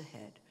man is the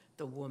head.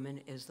 The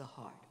woman is the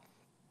heart.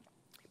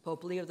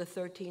 Pope Leo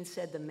XIII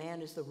said the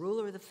man is the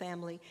ruler of the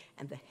family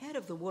and the head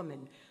of the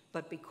woman,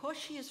 but because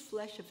she is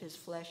flesh of his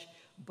flesh,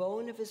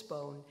 bone of his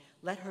bone,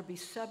 let her be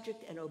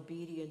subject and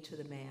obedient to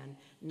the man,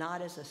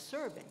 not as a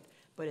servant,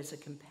 but as a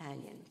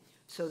companion,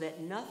 so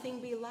that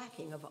nothing be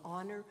lacking of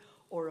honor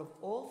or of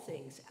all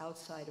things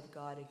outside of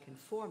God in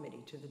conformity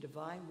to the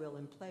divine will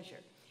and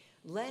pleasure.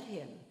 Let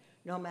him,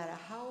 no matter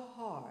how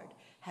hard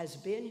has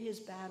been his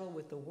battle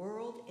with the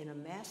world in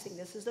amassing,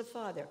 this is the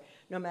father,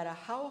 no matter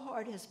how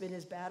hard has been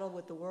his battle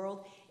with the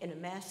world in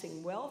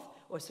amassing wealth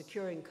or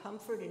securing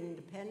comfort and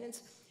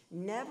independence,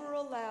 never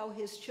allow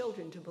his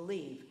children to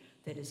believe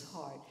that his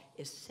heart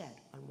is set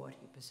on what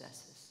he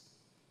possesses.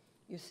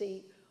 You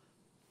see,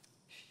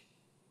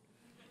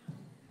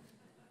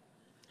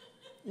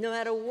 no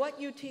matter what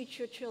you teach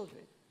your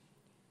children,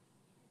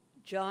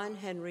 John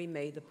Henry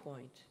made the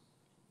point,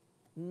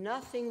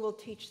 nothing will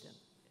teach them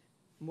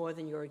more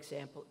than your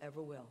example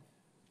ever will.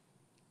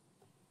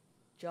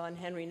 John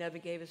Henry never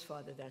gave his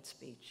father that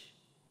speech.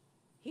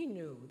 He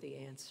knew the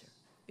answer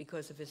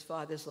because of his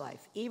father's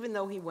life, even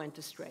though he went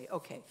astray.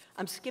 Okay,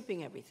 I'm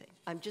skipping everything.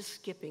 I'm just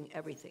skipping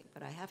everything,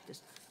 but I have to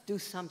do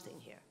something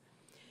here.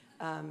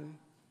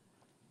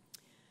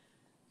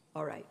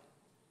 All right.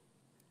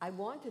 I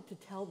wanted to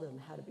tell them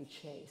how to be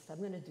chaste. I'm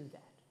going to do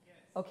that. Yes.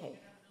 Okay. You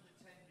can have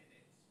another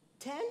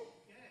 10 minutes.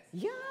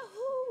 10? Yes.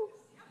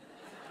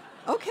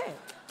 Yahoo! Okay.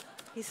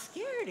 He's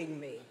scaring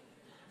me.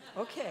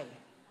 Okay.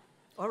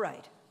 All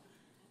right.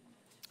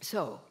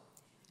 So,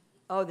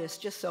 there's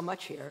just so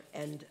much here,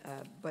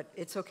 but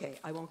it's okay.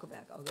 I won't go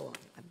back. I'll go on.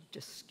 I'm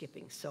just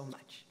skipping so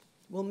much.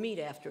 We'll meet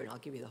after, and I'll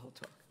give you the whole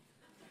talk.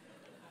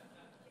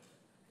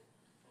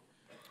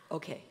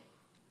 Okay.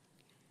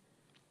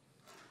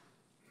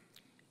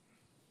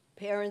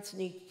 Parents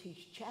need to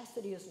teach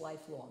chastity is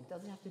lifelong. It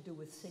doesn't have to do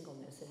with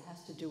singleness. It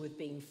has to do with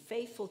being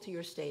faithful to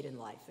your state in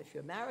life. If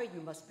you're married,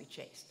 you must be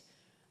chaste.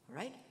 All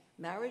right?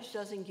 Marriage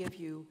doesn't give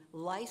you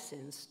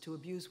license to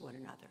abuse one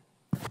another.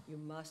 You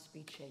must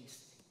be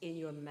chaste in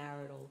your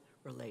marital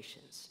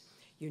relations.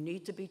 You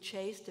need to be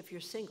chaste if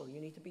you're single. You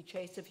need to be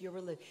chaste if you're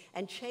religious.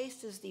 And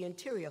chaste is the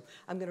interior.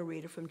 I'm going to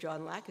read it from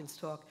John Lacken's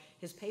talk,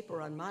 his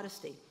paper on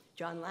modesty.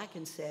 John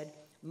Lacken said,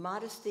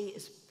 modesty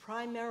is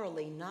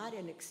primarily not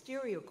an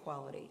exterior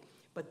quality,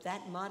 but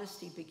that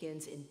modesty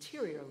begins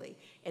interiorly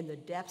in the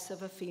depths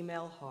of a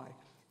female heart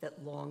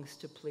that longs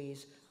to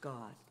please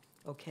God.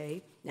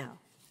 Okay? Now,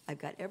 I've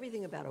got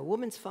everything about a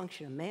woman's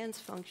function, a man's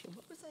function.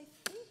 What was I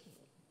thinking?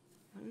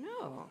 I don't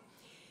know.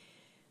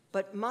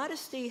 But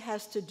modesty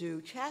has to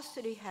do,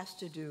 chastity has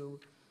to do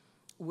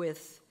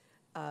with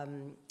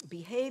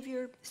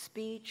behavior,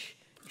 speech,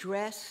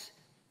 dress,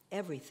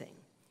 everything.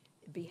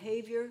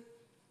 Behavior,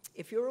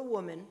 if you're a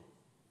woman,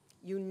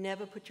 you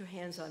never put your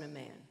hands on a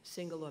man,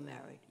 single or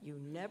married. You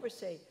never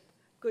say,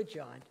 good,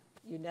 John.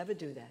 You never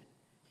do that.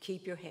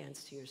 Keep your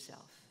hands to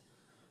yourself.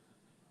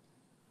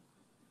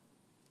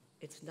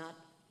 It's not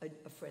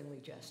a friendly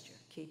gesture.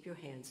 Keep your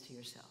hands to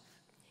yourself.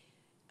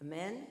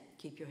 Men,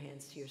 keep your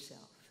hands to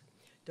yourself.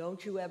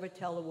 Don't you ever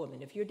tell a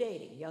woman, if you're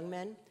dating, young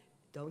men,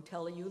 don't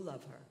tell her you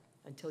love her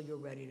until you're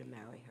ready to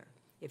marry her.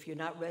 If you're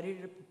not ready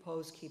to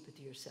propose, keep it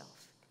to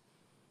yourself.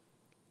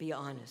 Be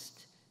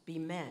honest. Be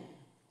men.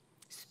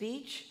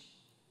 Speech,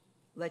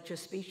 let your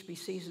speech be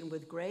seasoned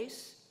with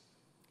grace.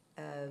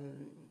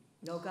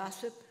 No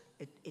gossip.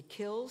 It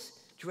kills.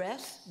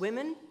 Dress.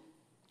 Women,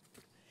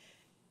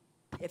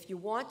 if you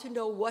want to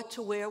know what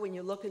to wear when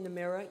you look in the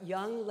mirror,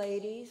 young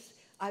ladies,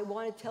 I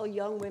want to tell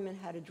young women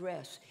how to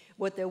dress.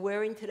 What they're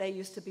wearing today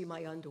used to be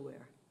my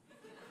underwear.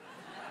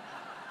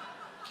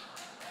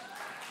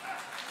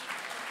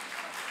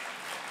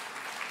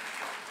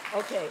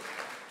 Okay,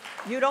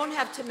 you don't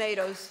have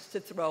tomatoes to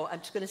throw. I'm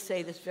just going to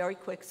say this very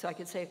quick so I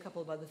can say a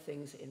couple of other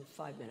things in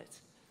 5 minutes.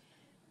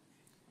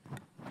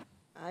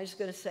 I'm just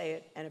going to say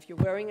it, and if you're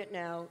wearing it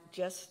now,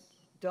 just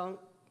don't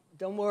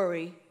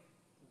worry.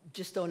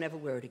 Just don't ever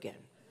wear it again.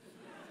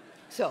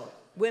 So,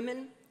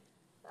 women,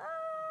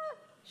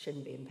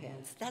 shouldn't be in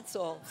pants. That's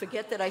all.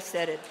 Forget that I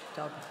said it.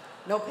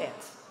 No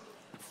pants.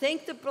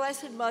 Think the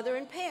Blessed Mother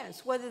in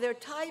pants, whether they're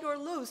tight or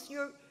loose.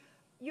 You're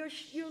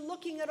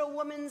looking at a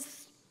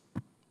woman's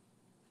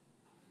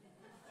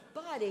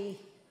body.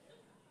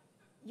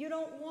 You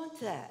don't want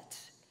that.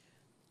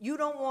 You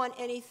don't want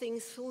anything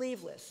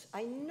sleeveless.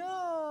 I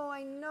know,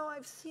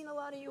 I've seen a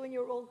lot of you and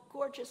you're all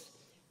gorgeous.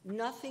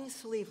 Nothing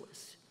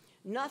sleeveless.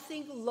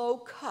 Nothing low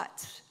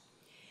cut.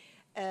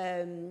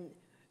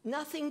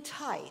 Nothing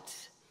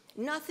tight.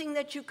 Nothing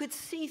that you could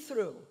see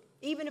through.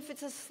 Even if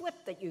it's a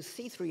slip that you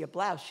see through your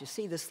blouse, you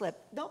see the slip.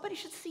 Nobody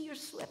should see your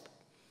slip.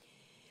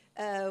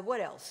 What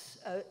else?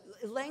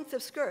 Length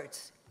of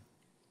skirts.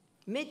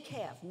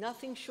 Mid-calf,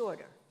 nothing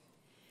shorter.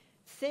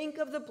 Think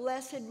of the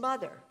Blessed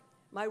Mother.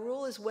 My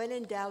rule is when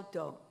in doubt,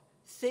 don't.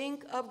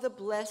 Think of the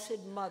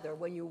Blessed Mother.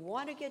 When you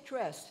want to get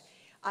dressed,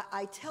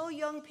 I tell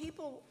young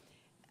people,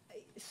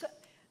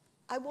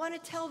 I want to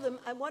tell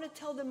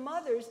the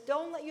mothers,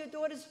 don't let your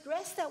daughters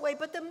dress that way,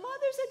 but the mothers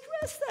are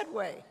dressed that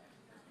way.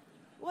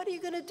 What are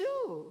you going to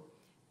do?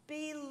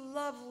 Be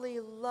lovely,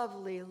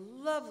 lovely,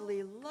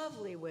 lovely,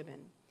 lovely women.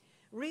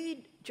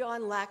 Read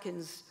John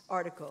Lacan's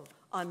article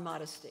on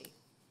modesty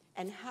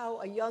and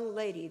how a young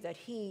lady that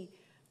he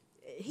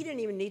didn't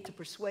even need to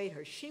persuade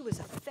her. She was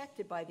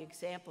affected by the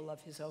example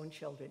of his own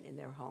children in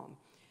their home.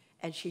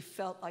 And she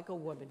felt like a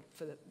woman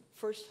for the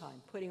first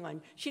time, putting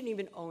on, she didn't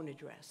even own a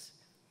dress.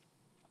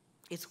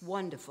 It's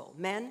wonderful.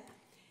 Men,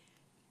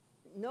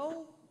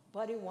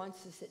 nobody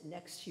wants to sit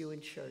next to you in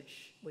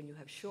church when you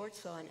have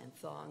shorts on and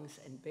thongs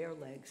and bare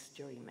legs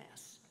during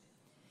Mass.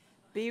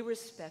 Be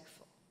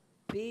respectful.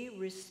 Be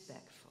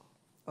respectful.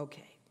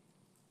 Okay.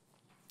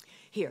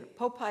 Here,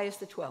 Pope Pius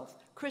XII,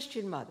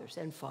 Christian mothers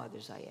and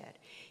fathers, I add.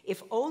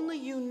 If only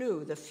you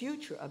knew the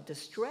future of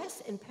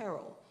distress and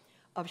peril,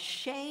 of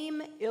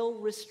shame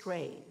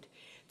ill-restrained,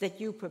 that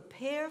you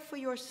prepare for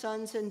your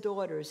sons and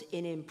daughters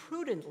in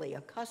imprudently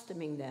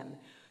accustoming them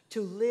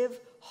to live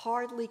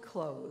hardly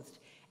clothed,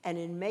 and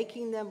in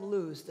making them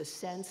lose the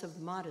sense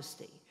of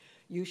modesty,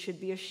 you should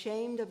be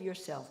ashamed of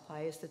yourself,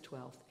 Pius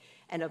XII,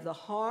 and of the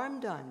harm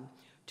done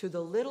to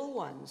the little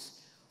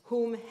ones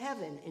whom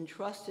heaven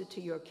entrusted to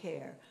your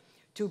care,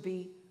 to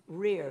be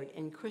reared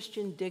in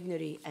Christian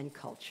dignity and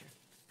culture.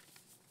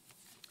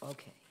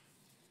 Okay.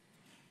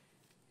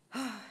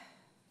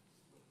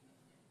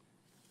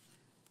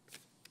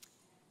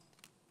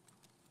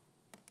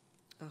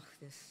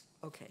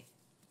 Okay.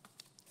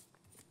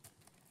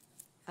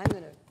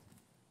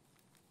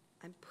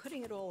 I'm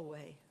putting it all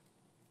away.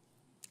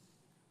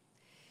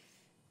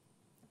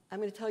 I'm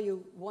going to tell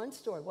you one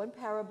story, one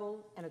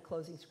parable, and a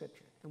closing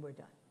scripture, and we're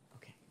done.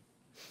 Okay.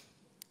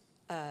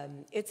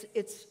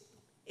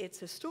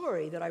 It's a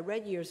story that I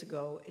read years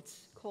ago.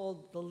 It's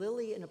called The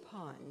Lily in a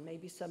Pond.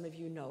 Maybe some of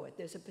you know it.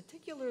 There's a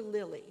particular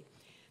lily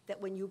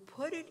that when you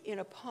put it in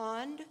a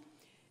pond,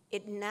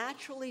 it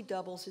naturally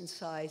doubles in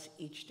size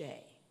each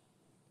day.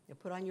 You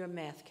put on your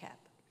math cap.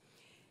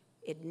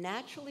 It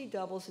naturally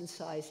doubles in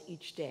size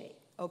each day.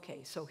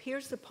 Okay, so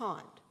here's the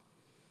pond.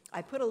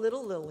 I put a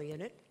little lily in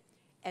it,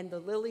 and the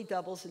lily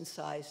doubles in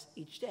size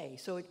each day.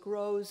 So it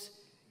grows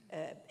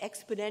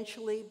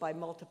exponentially by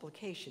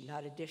multiplication,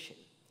 not addition.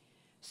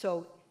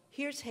 So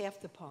here's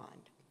half the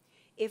pond.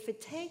 If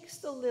it takes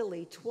the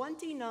lily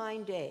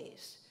 29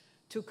 days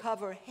to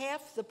cover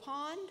half the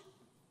pond,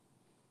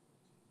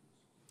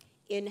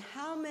 in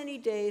how many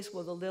days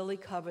will the lily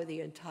cover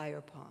the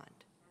entire pond?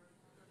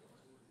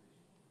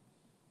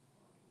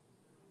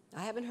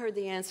 I haven't heard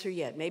the answer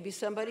yet. Maybe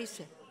somebody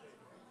said.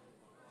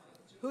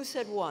 Who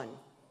said one?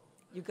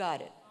 You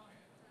got it.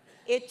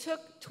 It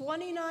took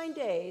 29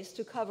 days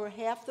to cover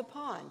half the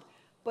pond,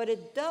 but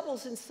it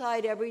doubles in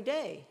size every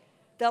day.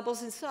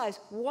 Doubles in size.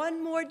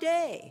 One more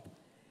day,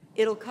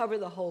 it'll cover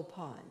the whole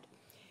pond.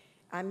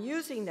 I'm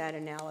using that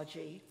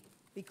analogy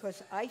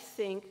because I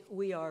think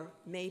we are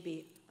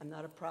maybe, I'm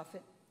not a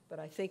prophet, but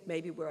I think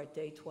maybe we're at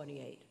day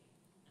 28.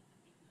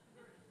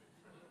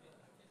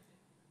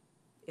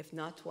 If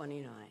not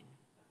 29.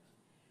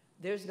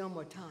 There's no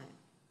more time.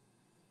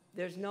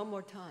 There's no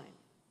more time.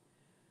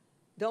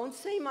 Don't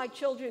say my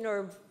children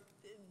are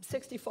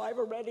 65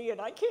 already and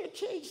I can't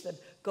change them.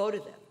 Go to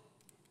them.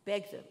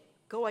 Beg them.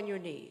 Go on your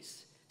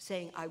knees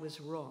saying, I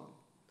was wrong.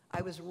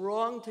 I was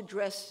wrong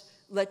to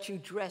let you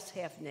dress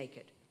half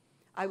naked.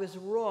 I was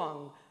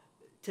wrong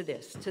to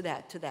this, to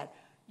that, to that.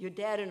 Your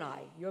dad and I,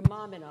 your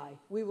mom and I,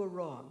 we were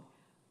wrong.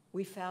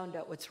 We found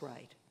out what's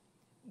right.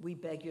 We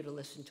beg you to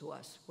listen to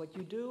us. What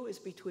you do is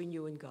between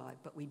you and God,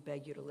 but we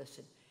beg you to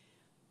listen.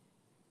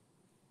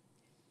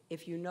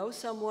 If you know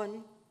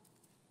someone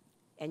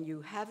and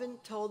you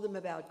haven't told them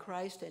about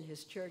Christ and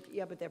his church,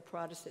 yeah, but they're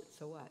Protestant,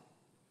 so what?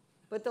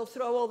 But they'll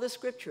throw all this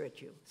scripture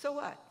at you. So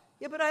what?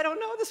 Yeah, but I don't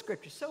know the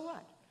scripture, so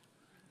what?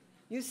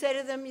 You say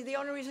to them, the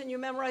only reason you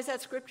memorize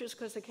that scripture is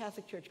because the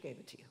Catholic Church gave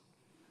it to you.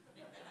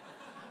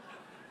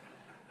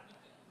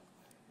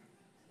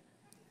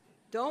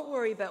 Don't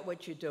worry about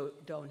what you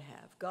don't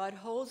have. God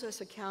holds us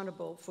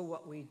accountable for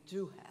what we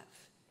do have.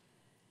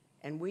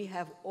 And we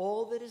have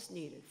all that is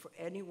needed for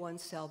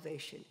anyone's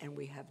salvation, and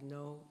we have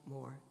no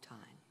more time.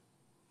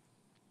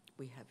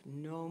 We have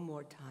no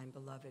more time,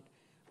 beloved.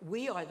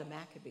 We are the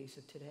Maccabees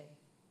of today.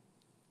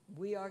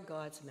 We are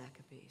God's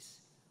Maccabees,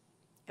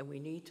 and we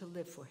need to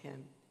live for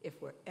him if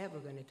we're ever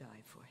going to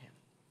die for him.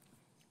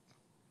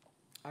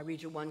 I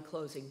read you one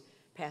closing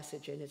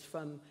passage, and it's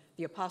from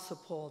the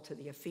Apostle Paul to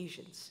the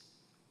Ephesians,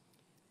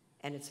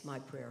 and it's my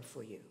prayer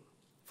for you.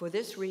 For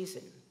this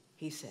reason,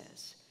 he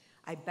says,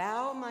 I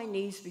bow my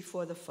knees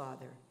before the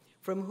Father,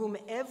 from whom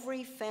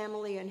every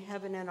family in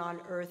heaven and on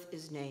earth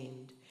is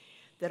named,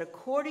 that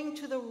according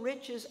to the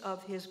riches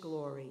of his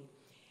glory,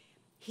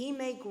 he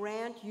may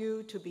grant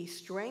you to be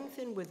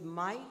strengthened with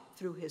might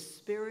through his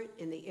Spirit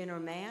in the inner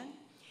man,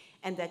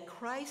 and that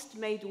Christ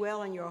may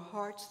dwell in your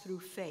hearts through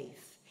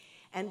faith,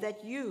 and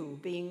that you,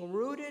 being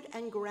rooted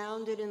and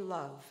grounded in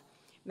love,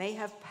 may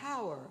have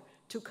power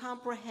to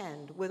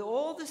comprehend with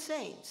all the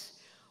saints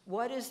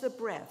what is the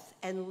breadth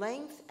and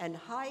length and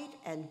height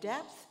and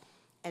depth,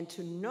 and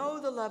to know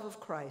the love of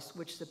Christ,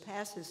 which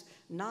surpasses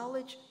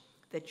knowledge,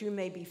 that you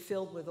may be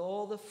filled with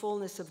all the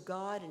fullness of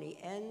God. And he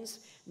ends,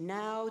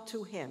 now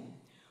to him,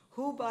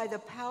 who by the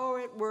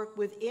power at work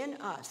within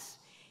us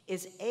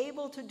is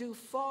able to do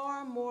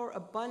far more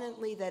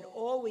abundantly than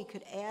all we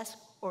could ask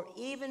or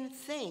even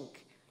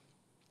think.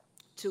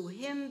 To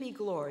him be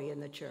glory in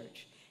the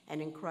church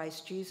and in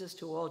Christ Jesus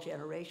to all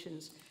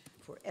generations,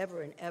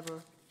 forever and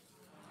ever.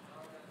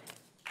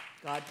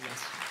 God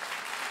bless you.